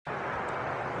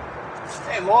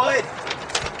Hey, Lloyd.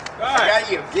 Hi. I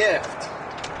got you a gift.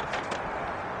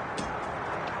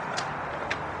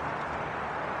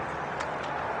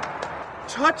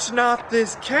 Touch not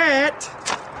this cat.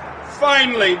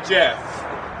 Finally, Jeff.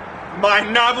 My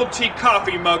novelty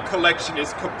coffee mug collection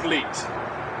is complete.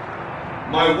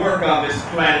 My work on this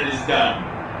planet is done.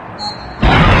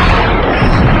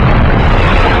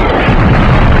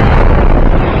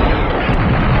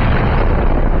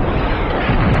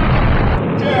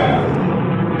 Jeff,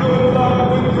 good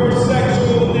luck with your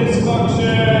sexual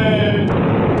dysfunction.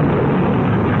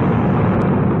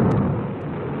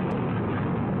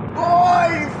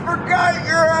 Boy, you forgot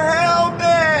your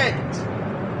helmet!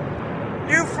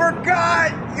 You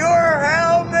forgot